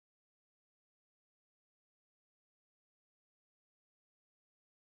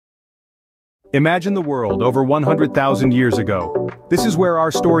Imagine the world over 100,000 years ago. This is where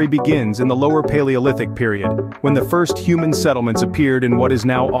our story begins in the Lower Paleolithic period, when the first human settlements appeared in what is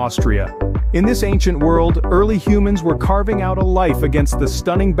now Austria. In this ancient world, early humans were carving out a life against the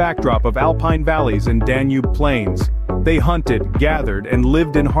stunning backdrop of alpine valleys and Danube plains. They hunted, gathered, and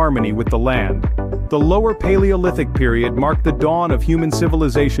lived in harmony with the land. The Lower Paleolithic period marked the dawn of human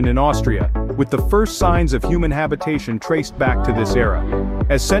civilization in Austria, with the first signs of human habitation traced back to this era.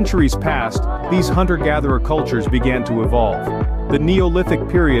 As centuries passed, these hunter-gatherer cultures began to evolve. The Neolithic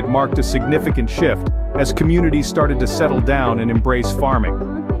period marked a significant shift, as communities started to settle down and embrace farming.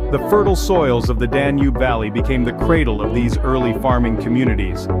 The fertile soils of the Danube Valley became the cradle of these early farming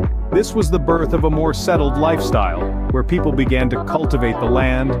communities. This was the birth of a more settled lifestyle, where people began to cultivate the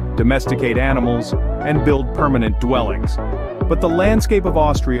land, domesticate animals, and build permanent dwellings. But the landscape of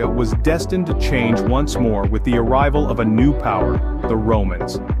Austria was destined to change once more with the arrival of a new power, the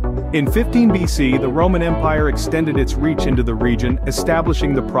Romans. In 15 BC, the Roman Empire extended its reach into the region,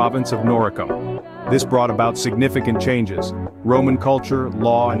 establishing the province of Noricum. This brought about significant changes. Roman culture,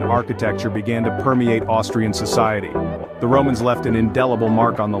 law, and architecture began to permeate Austrian society. The Romans left an indelible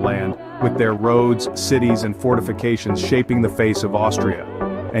mark on the land, with their roads, cities, and fortifications shaping the face of Austria.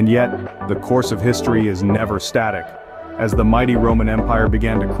 And yet, the course of history is never static. As the mighty Roman Empire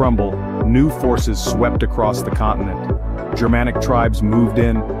began to crumble, new forces swept across the continent. Germanic tribes moved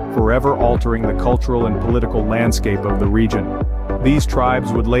in, forever altering the cultural and political landscape of the region. These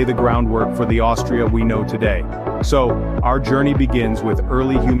tribes would lay the groundwork for the Austria we know today. So, our journey begins with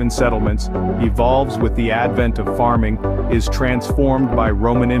early human settlements, evolves with the advent of farming, is transformed by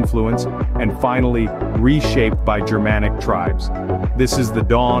Roman influence, and finally, reshaped by Germanic tribes. This is the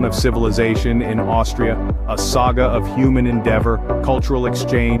dawn of civilization in Austria, a saga of human endeavor, cultural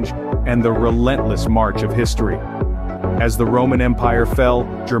exchange, and the relentless march of history. As the Roman Empire fell,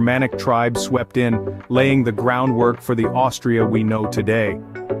 Germanic tribes swept in, laying the groundwork for the Austria we know today.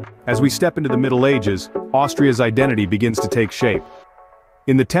 As we step into the Middle Ages, Austria's identity begins to take shape.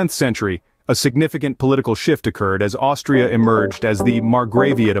 In the 10th century, a significant political shift occurred as Austria emerged as the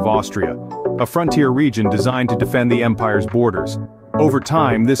Margraviate of Austria, a frontier region designed to defend the empire's borders. Over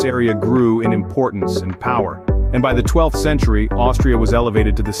time, this area grew in importance and power. And by the 12th century, Austria was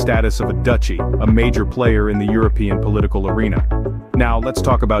elevated to the status of a duchy, a major player in the European political arena. Now, let's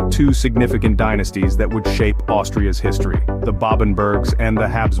talk about two significant dynasties that would shape Austria's history, the Babenbergs and the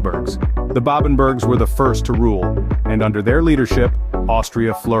Habsburgs. The Babenbergs were the first to rule, and under their leadership,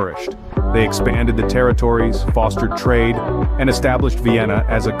 Austria flourished. They expanded the territories, fostered trade, and established Vienna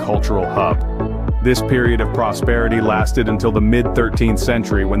as a cultural hub. This period of prosperity lasted until the mid-13th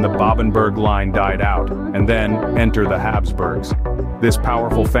century when the Babenberg line died out, and then enter the Habsburgs. This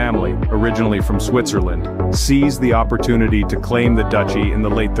powerful family, originally from Switzerland, seized the opportunity to claim the duchy in the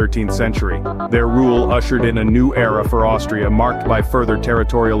late 13th century. Their rule ushered in a new era for Austria marked by further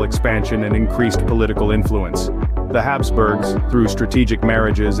territorial expansion and increased political influence. The Habsburgs, through strategic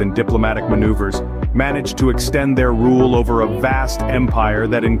marriages and diplomatic maneuvers, managed to extend their rule over a vast empire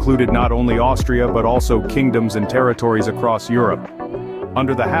that included not only Austria but also kingdoms and territories across Europe.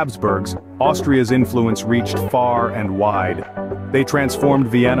 Under the Habsburgs, Austria's influence reached far and wide. They transformed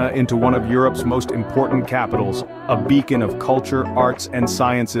Vienna into one of Europe's most important capitals, a beacon of culture, arts, and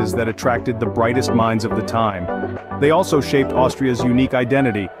sciences that attracted the brightest minds of the time. They also shaped Austria's unique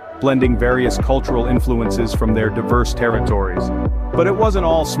identity, blending various cultural influences from their diverse territories. But it wasn't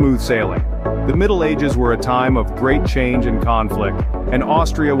all smooth sailing. The Middle Ages were a time of great change and conflict, and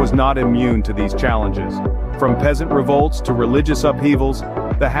Austria was not immune to these challenges. From peasant revolts to religious upheavals,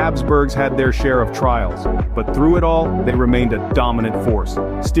 the Habsburgs had their share of trials, but through it all, they remained a dominant force,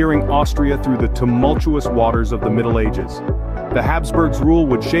 steering Austria through the tumultuous waters of the Middle Ages. The Habsburgs' rule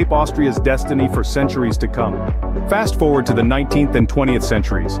would shape Austria's destiny for centuries to come. Fast forward to the 19th and 20th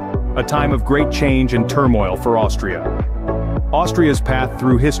centuries, a time of great change and turmoil for Austria. Austria's path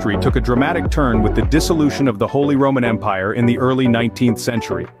through history took a dramatic turn with the dissolution of the Holy Roman Empire in the early 19th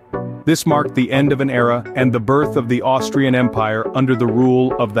century. This marked the end of an era and the birth of the Austrian Empire under the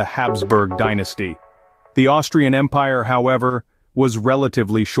rule of the Habsburg dynasty. The Austrian Empire, however, was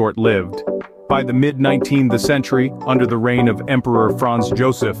relatively short-lived. By the mid-19th century, under the reign of Emperor Franz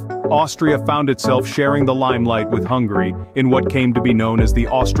Joseph, Austria found itself sharing the limelight with Hungary in what came to be known as the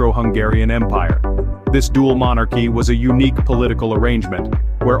Austro-Hungarian Empire. This dual monarchy was a unique political arrangement,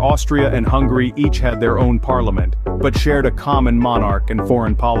 where Austria and Hungary each had their own parliament, but shared a common monarch and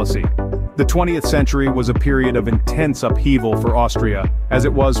foreign policy. The 20th century was a period of intense upheaval for Austria, as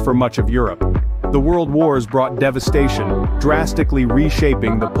it was for much of Europe. The world wars brought devastation, drastically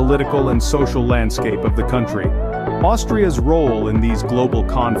reshaping the political and social landscape of the country. Austria's role in these global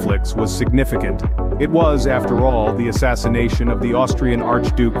conflicts was significant. It was, after all, the assassination of the Austrian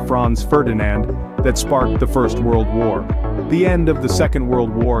Archduke Franz Ferdinand that sparked the First World War. The end of the Second World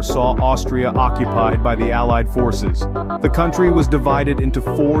War saw Austria occupied by the Allied forces. The country was divided into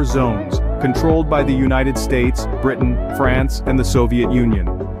 4 zones, controlled by the United States, Britain, France, and the Soviet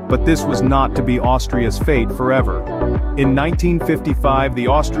Union. But this was not to be Austria's fate forever. In 1955, the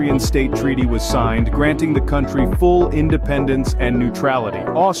Austrian State Treaty was signed, granting the country full independence and neutrality.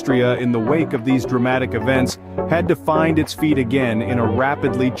 Austria, in the wake of these dramatic events, had to find its feet again in a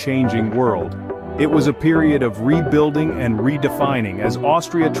rapidly changing world. It was a period of rebuilding and redefining as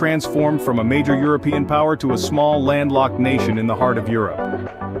Austria transformed from a major European power to a small landlocked nation in the heart of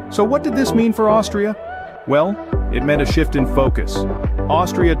Europe. So what did this mean for Austria? Well, it meant a shift in focus.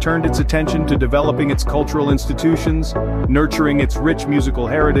 Austria turned its attention to developing its cultural institutions, nurturing its rich musical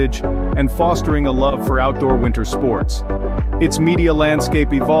heritage, and fostering a love for outdoor winter sports. Its media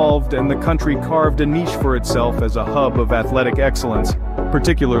landscape evolved, and the country carved a niche for itself as a hub of athletic excellence,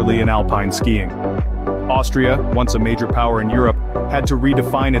 particularly in alpine skiing. Austria, once a major power in Europe, had to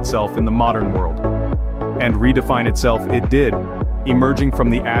redefine itself in the modern world. And redefine itself it did, emerging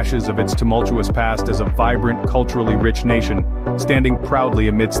from the ashes of its tumultuous past as a vibrant, culturally rich nation, standing proudly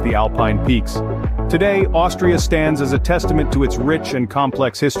amidst the alpine peaks. Today, Austria stands as a testament to its rich and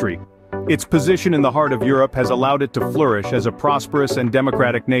complex history. Its position in the heart of Europe has allowed it to flourish as a prosperous and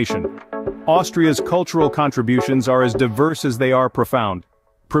democratic nation. Austria's cultural contributions are as diverse as they are profound.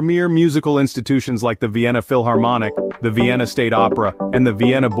 Premier musical institutions like the Vienna Philharmonic, the Vienna State Opera, and the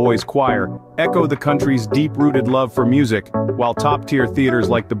Vienna Boys Choir echo the country's deep-rooted love for music, while top-tier theaters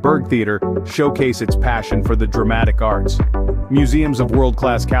like the Burgtheater showcase its passion for the dramatic arts. Museums of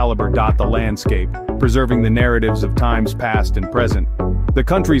world-class caliber dot the landscape, preserving the narratives of times past and present. The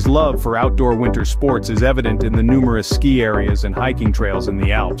country's love for outdoor winter sports is evident in the numerous ski areas and hiking trails in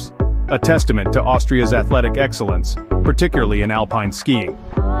the Alps, a testament to Austria's athletic excellence, particularly in alpine skiing.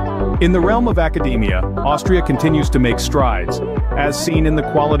 In the realm of academia, Austria continues to make strides, as seen in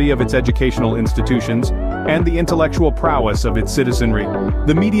the quality of its educational institutions and the intellectual prowess of its citizenry.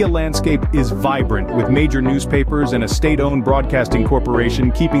 The media landscape is vibrant, with major newspapers and a state-owned broadcasting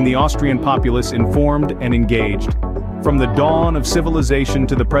corporation keeping the Austrian populace informed and engaged. From the dawn of civilization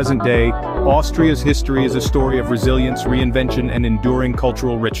to the present day, Austria's history is a story of resilience, reinvention, and enduring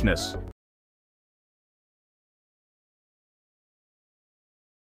cultural richness.